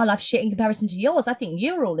 I think my life's shit in comparison to yours. I think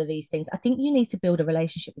you're all of these things. I think you need to build a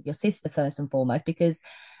relationship with your sister first and foremost, because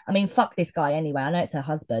I mean, fuck this guy anyway. I know it's her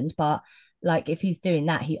husband, but like if he's doing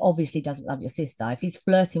that, he obviously doesn't love your sister. If he's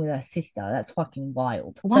flirting with her sister, that's fucking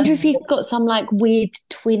wild. I First wonder if of he's all, got some like weird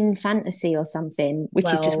twin fantasy or something,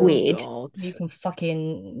 which is just well, Oh weird. God.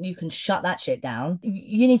 you can shut that shit down.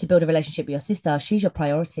 You need to build a relationship with your sister. She's your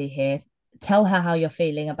priority here. Tell her how you're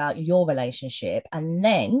feeling about your relationship, and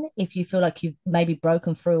then if you feel like you've maybe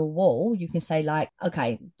broken through a wall, you can say like,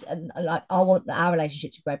 okay, like I want our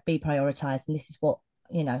relationship to be prioritized, and this is what,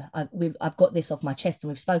 you know, I've got this off my chest and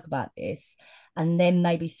we've spoke about this. And then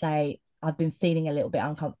maybe say, I've been feeling a little bit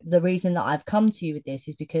uncomfortable. The reason that I've come to you with this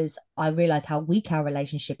is because I realize how weak our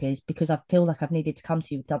relationship is, because I feel like I've needed to come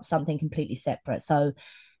to you with something completely separate. So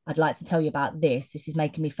I'd like to tell you about this. This is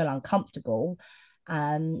making me feel uncomfortable.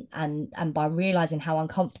 And by realizing how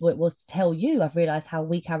uncomfortable it was to tell you, I've realized how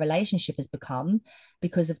weak our relationship has become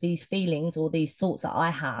because of these feelings or these thoughts that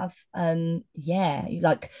I have. Yeah,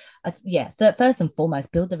 like, first and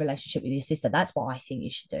foremost, build the relationship with your sister. That's what I think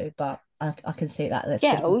you should do. But I can see that that's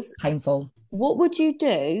going to be Girls, painful. what would you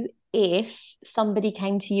do if somebody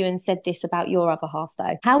came to you and said this about your other half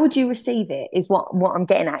though? How would you receive it is what I'm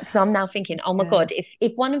getting at. Because I'm now thinking, oh my Yeah. God,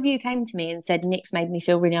 if one of you came to me and said Nick's made me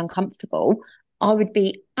feel really uncomfortable, I would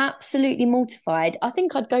be absolutely mortified. I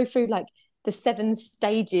think I'd go through like the 7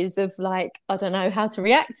 stages of like, I don't know how to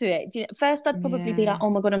react to it. First, I'd probably be like, Yeah. oh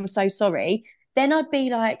my God, I'm so sorry. Then I'd be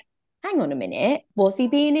like, hang on a minute, was he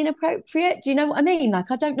being inappropriate? Do you know what I mean? Like,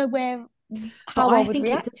 I don't know But how I I would think it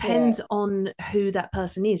react to it. depends on who that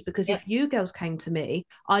person is, because Yep. if you girls came to me,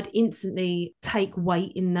 I'd instantly take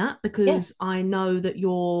weight in that, Yeah. because I know that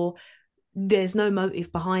there's no motive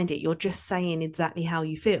behind it. You're just saying exactly how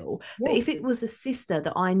you feel. But Yeah. if it was a sister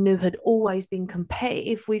that I knew had always been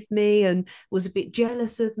competitive with me and was a bit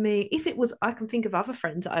jealous of me, if it was, I can think of other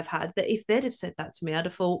friends that I've had that if they'd have said that to me, I'd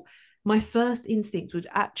have thought my first instinct would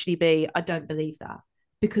actually be, I don't believe that,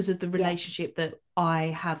 because of the Yeah. relationship that I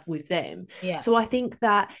have with them. Yeah. So I think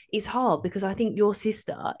that is hard, because I think your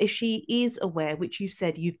sister, if she is aware, which you've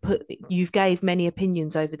said you've gave many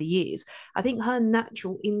opinions over the years, I think her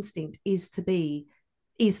natural instinct is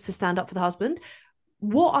to stand up for the husband.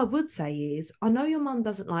 What I would say is, I know your mum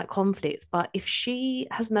doesn't like conflict, but if she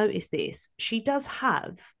has noticed this, she does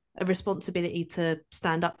have a responsibility to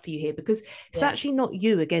stand up for you here, because it's Yeah. actually not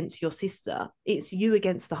you against your sister, it's you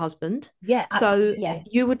against the husband. Yeah. So Yeah. Absolutely.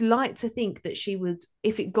 you would like to think that she would,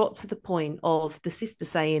 if it got to the point of the sister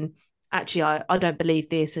saying, actually, I don't believe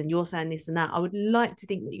this, and you're saying this and that, I would like to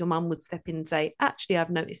think that your mum would step in and say, actually, I've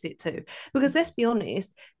noticed it too. Because let's be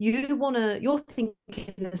honest, you're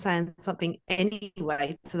thinking of saying something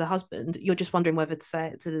anyway to the husband, you're just wondering whether to say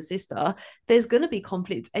it to the sister. There's going to be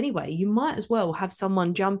conflict anyway. You might as well have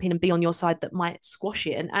someone jump in and be on your side that might squash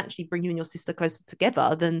it and actually bring you and your sister closer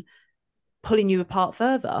together than pulling you apart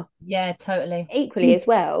further. Yeah, totally. Equally, as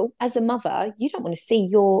well, as a mother, you don't want to see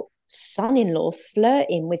your son-in-law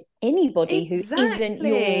flirting with anybody who isn't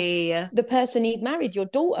Exactly. the person he's married, your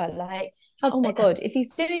daughter. Like, Oh, oh my God, if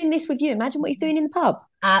he's doing this with you, imagine what he's doing in the pub.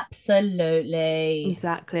 absolutely.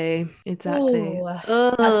 Exactly. Exactly.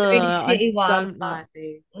 Oh, that's a really I shitty one. don't like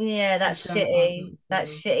this. Yeah, I that's don't like that shitty. at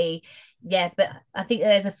That's all. shitty. Yeah, but I think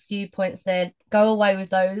there's a few points there. Go away with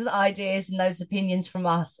those ideas and those opinions from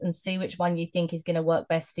us and see which one you think is going to work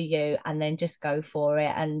best for you, and then just go for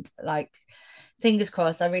it. And like, fingers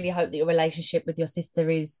crossed, I really hope that your relationship with your sister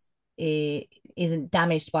isn't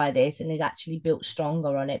damaged by this and is actually built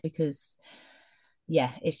stronger on it, because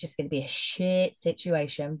yeah, it's just going to be a shit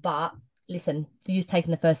situation. But listen, you've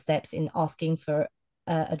taken the first steps in asking for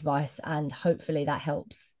advice, and hopefully that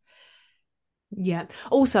helps. Yeah.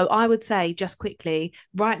 Also, I would say just quickly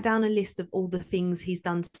write down a list of all the things he's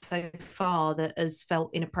done so far that has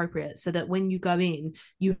felt inappropriate, so that when you go in,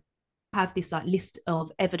 you have this like list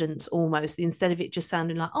of evidence almost, instead of it just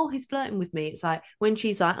sounding like, oh, he's flirting with me. It's like when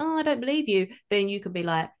she's like, oh, I don't believe you, then you could be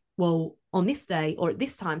like, well, on this day or at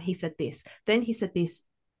this time he said this, then he said this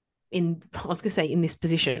in, I was gonna say in this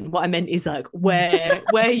position. What I meant is like where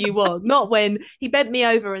you were, not when he bent me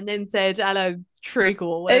over and then said hello trick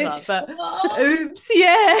or whatever. Oops, But oops,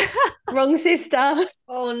 yeah. wrong sister.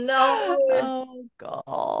 Oh no. Oh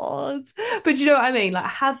God. But you know what I mean? Like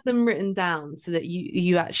have them written down so that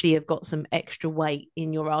you actually have got some extra weight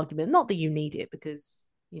in your argument. Not that you need it, because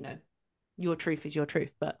you know your truth is your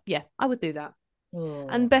truth. But yeah, I would do that. Oh.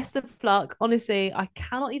 And best of luck. Honestly, I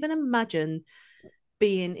cannot even imagine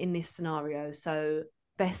being in this scenario. So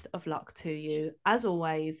best of luck to you. As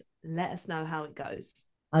always, let us know how it goes.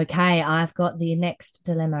 Okay, I've got the next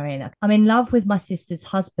dilemma in. I'm in love with my sister's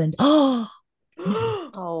husband. Oh,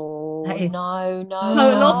 Oh. Oh, That is no, so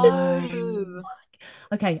long. no.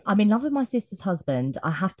 Okay, I'm in love with my sister's husband.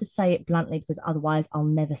 I have to say it bluntly because otherwise I'll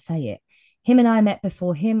never say it. Him and I met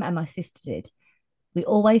before him and my sister did. We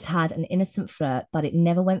always had an innocent flirt, but it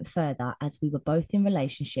never went further as we were both in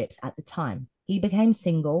relationships at the time. He became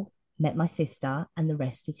single, met my sister, and the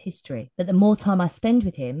rest is history. But the more time I spend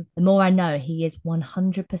with him, the more I know he is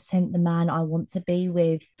 100% the man I want to be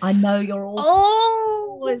with. I know you're all,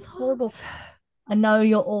 Oh, it's horrible. what? I know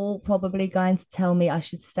you're all probably going to tell me I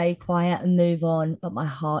should stay quiet and move on, but my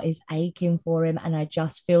heart is aching for him, and I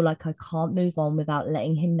just feel like I can't move on without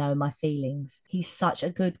letting him know my feelings. He's such a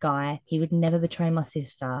good guy. He would never betray my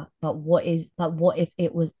sister. But what if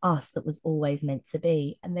it was us that was always meant to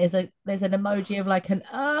be? And there's an emoji of like an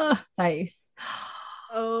face.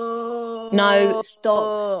 No, Oh,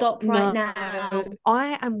 stop right no. now.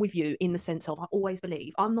 I am with you in the sense of I always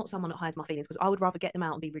believe I'm not someone that hides my feelings because I would rather get them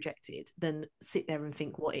out and be rejected than sit there and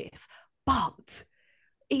think, what if? But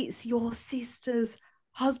it's your sister's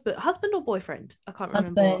husband or boyfriend? I can't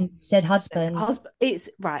remember what Husband said you said. husband. Husband. It's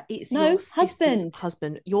right. It's your No, sister's husband.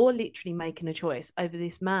 husband. You're literally making a choice over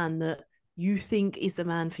this man that you think is the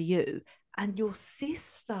man for you and your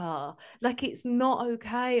sister. Like, it's not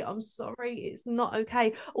okay. I'm sorry, it's not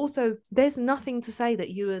okay. Also, there's nothing to say that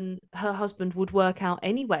you and her husband would work out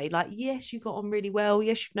anyway. Like, yes, you got on really well,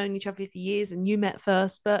 yes, you've known each other for years and you met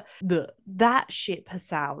first, but that ship has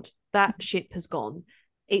sailed, that ship has gone.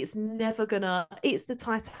 It's never gonna, it's the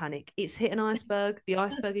Titanic, it's hit an iceberg, the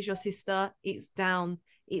iceberg is your sister, it's down,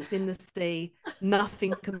 it's in the sea,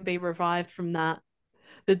 nothing can be revived from that.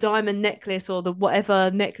 The diamond necklace or the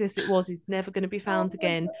whatever necklace it was is never going to be found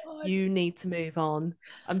again. You need to move on.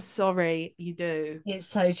 I'm sorry, you do. It's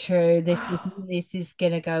so true. This is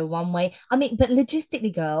gonna go one way. I mean, but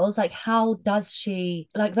logistically, girls, like how does she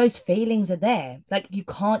like those feelings are there? Like you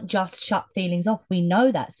can't just shut feelings off. We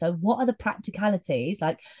know that. So what are the practicalities?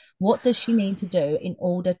 Like, what does she need to do in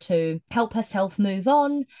order to help herself move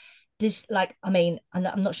on? Just like, I mean,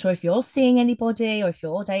 I'm not sure if you're seeing anybody or if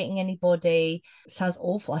you're dating anybody. It sounds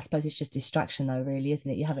awful. I suppose it's just distraction, though, really, isn't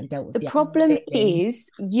it? You haven't dealt with The the actual problem feelings.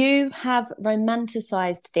 is you have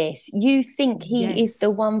romanticized this. You think he is the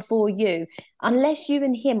Yes. one for you. Unless you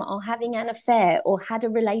and him are having an affair or had a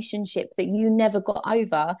relationship that you never got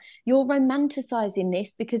over, you're romanticizing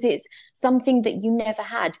this because it's something that you never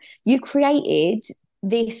had. You've created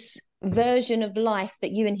this version of life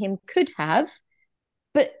that you and him could have,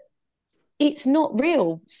 but it's not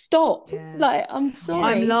real. Stop. Yeah. Like, I'm I'm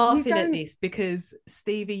sorry. You laughing at don't. this because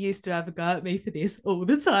Stevie used to have a go at me for this all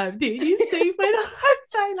the time. Didn't you, Steve? When I'd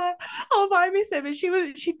say like, "Oh, but I miss them," and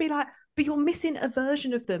she'd be like, "But you're missing a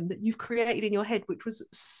version of them that you've created in your head," which was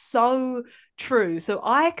so true. So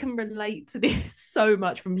I can relate to this so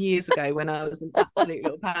much from years ago when I was an absolute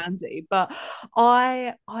little pansy. But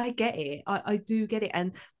I get it. I do get it,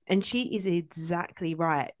 and she is exactly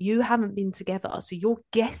right. You haven't been together, so you're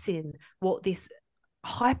guessing what this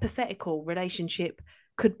hypothetical relationship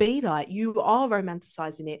could be like. You are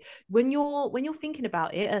romanticizing it when you're thinking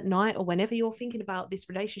about it at night, or whenever you're thinking about this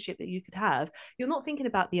relationship that you could have. You're not thinking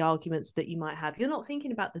about the arguments that you might have, you're not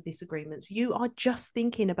thinking about the disagreements, you are just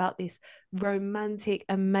thinking about this romantic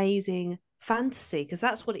amazing fantasy, because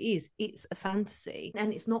that's what it is. It's a fantasy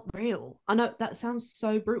and it's not real. I know that sounds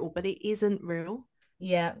so brutal, but it isn't real.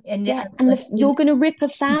 Yeah, and Yeah, and you're going to rip a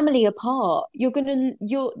family apart.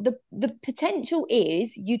 The potential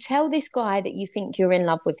is you tell this guy that you think you're in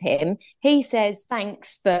love with him. He says,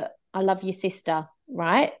 "Thanks, but I love your sister,"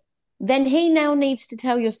 right? Then he now needs to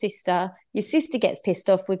tell your sister. Your sister gets pissed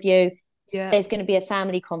off with you. Yeah. There's going to be a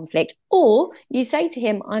family conflict. Or you say to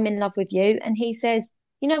him, "I'm in love with you," and he says,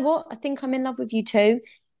 "You know what? I think I'm in love with you too."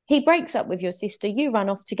 He breaks up with your sister, you run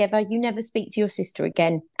off together, you never speak to your sister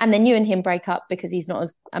again. And then you and him break up because he's not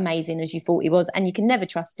as amazing as you thought he was. And you can never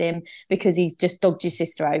trust him because he's just dogged your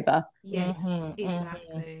sister over. Yes, Mhm.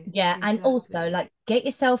 exactly. Yeah, and also Exactly. like get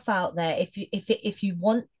yourself out there if you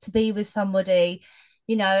want to be with somebody,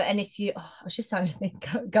 and if you I was just trying to think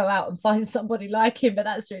go out and find somebody like him, but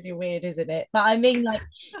that's really weird, isn't it? But I mean, like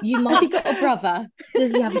you Has might he got a brother?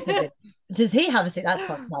 does he have a sibling? Does he have a sibling? That's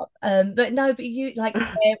fucked up. But no, but you like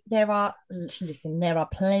there are listen, there are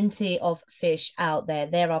plenty of fish out there.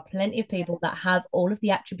 There are plenty of people that have Yes. all of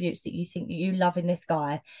the attributes that you think that you love in this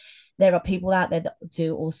guy. There are people out there that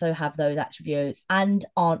do also have those attributes and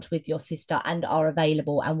aren't with your sister and are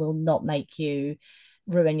available and will not make you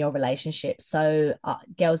ruin your relationship. So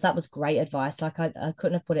girls, that was great advice. Like I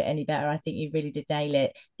couldn't have put it any better. I think you really did nail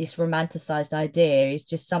it. This romanticized idea is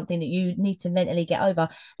just something that you need to mentally get over.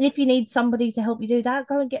 And if you need somebody to help you do that,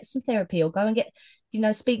 go and get some therapy, or go and get,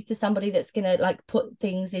 speak to somebody that's going to like put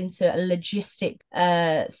things into a logistic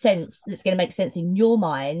sense that's going to make sense in your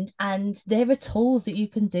mind. And there are tools that you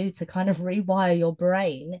can do to kind of rewire your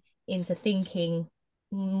brain into thinking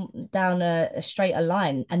down a straighter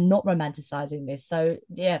line and not romanticizing this. So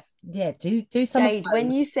do some. Jade,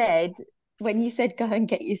 when you said go and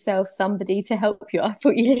get yourself somebody to help you, I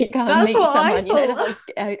thought you could go and That's meet what I someone. You know, thought.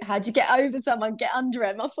 like, how'd you get over someone? Get under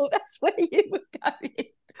him. I thought that's where you were going.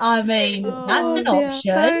 I mean, that's an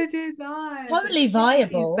option. So did I. Totally He's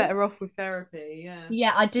viable. better off with therapy. Yeah.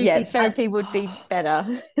 Yeah, I do. Yeah, think therapy would be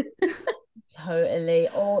better. Totally.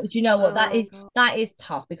 Or do you know what, that is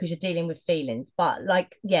tough because you're dealing with feelings. But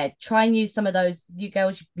like, yeah, try and use some of those. You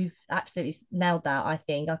girls, you've absolutely nailed that. I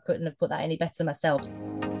think I couldn't have put that any better myself.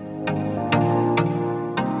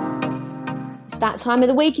 It's that time of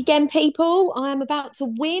the week again, people. I am about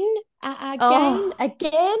to win at our game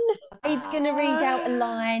again. Jade's going to read out a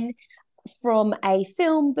line from a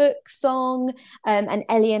film, book, song, and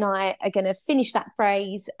Ellie and I are going to finish that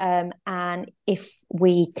phrase, and if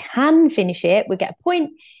we can finish it, we get a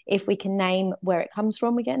point. If we can name where it comes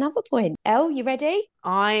from, we get another point. Elle, you ready?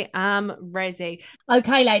 I am ready.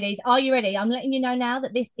 Okay, ladies, are you ready? I'm letting you know now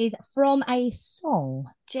that this is from a song.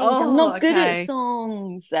 Jeez, I'm not good at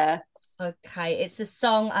songs. Okay, it's a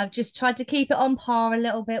song. I've just tried to keep it on par a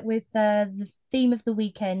little bit with the theme of the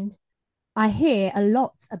weekend. I hear a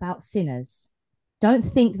lot about sinners. Don't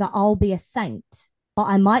think that I'll be a saint, but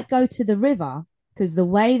I might go to the river because the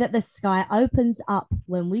way that the sky opens up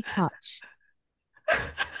when we touch,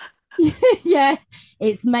 yeah,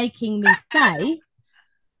 it's making me say,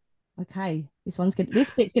 okay,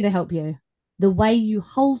 this bit's gonna help you. The way you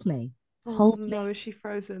hold me, hold no, me. is she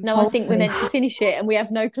frozen? No, I think we're meant to finish it and we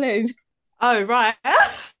have no clue. Oh, right.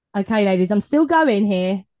 Okay, ladies, I'm still going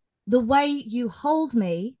here. The way you hold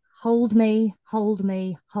me, hold me, hold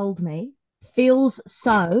me, hold me, feels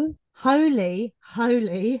so holy,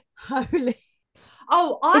 holy, holy.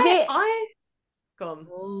 Oh, I gone.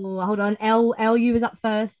 Oh, hold on. L, you was up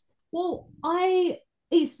first. Well,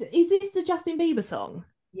 is this the Justin Bieber song?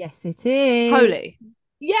 Yes, it is. Holy.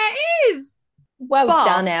 Yeah, it is. Well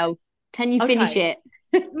done, Elle. Can you finish it?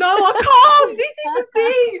 No, I can't. This is the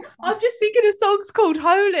thing. I'm just thinking a song's called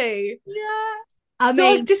Holy. Yeah. Do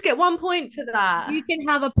I just get 1 point for that? You can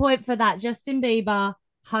have a point for that. Justin Bieber,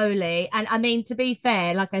 Holy. And I mean, to be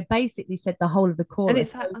fair, like I basically said the whole of the chorus. And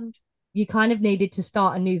it's like, you kind of needed to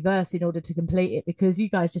start a new verse in order to complete it because you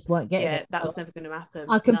guys just weren't getting it. Yeah, that was never going to happen.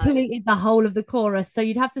 I completed the whole of the chorus. So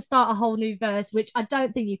you'd have to start a whole new verse, which I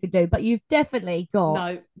don't think you could do. But you've definitely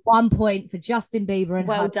got 1 point for Justin Bieber. And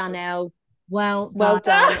well done, Elle. Well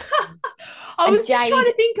done. I was just trying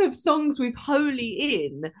to think of songs with holy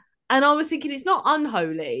in. And I was thinking it's not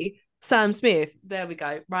unholy. Sam Smith. There we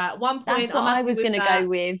go. Right. 1 point. That's what I was going to go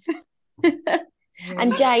with.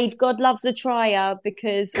 And Jade, God loves a trier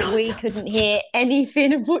because we couldn't hear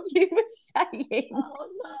anything of what you were saying. Oh,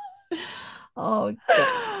 no. Oh,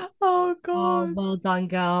 God. Oh, God. Oh, well done,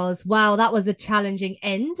 girls. Wow, that was a challenging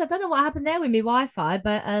end. I don't know what happened there with my Wi-Fi,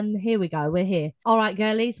 but here we go. We're here. All right,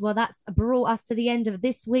 girlies. Well, that's brought us to the end of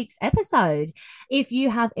this week's episode. If you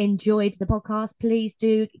have enjoyed the podcast, please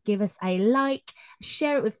do give us a like,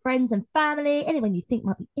 share it with friends and family, anyone you think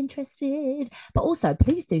might be interested. But also,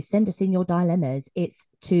 please do send us in your dilemmas. It's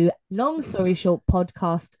to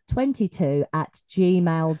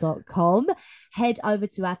longstoryshortpodcast22@gmail.com. Head over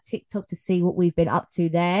to our TikTok to see what we've been up to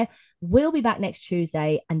there. We'll be back next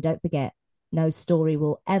Tuesday. And don't forget, no story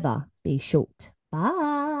will ever be short.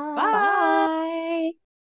 Bye. Bye.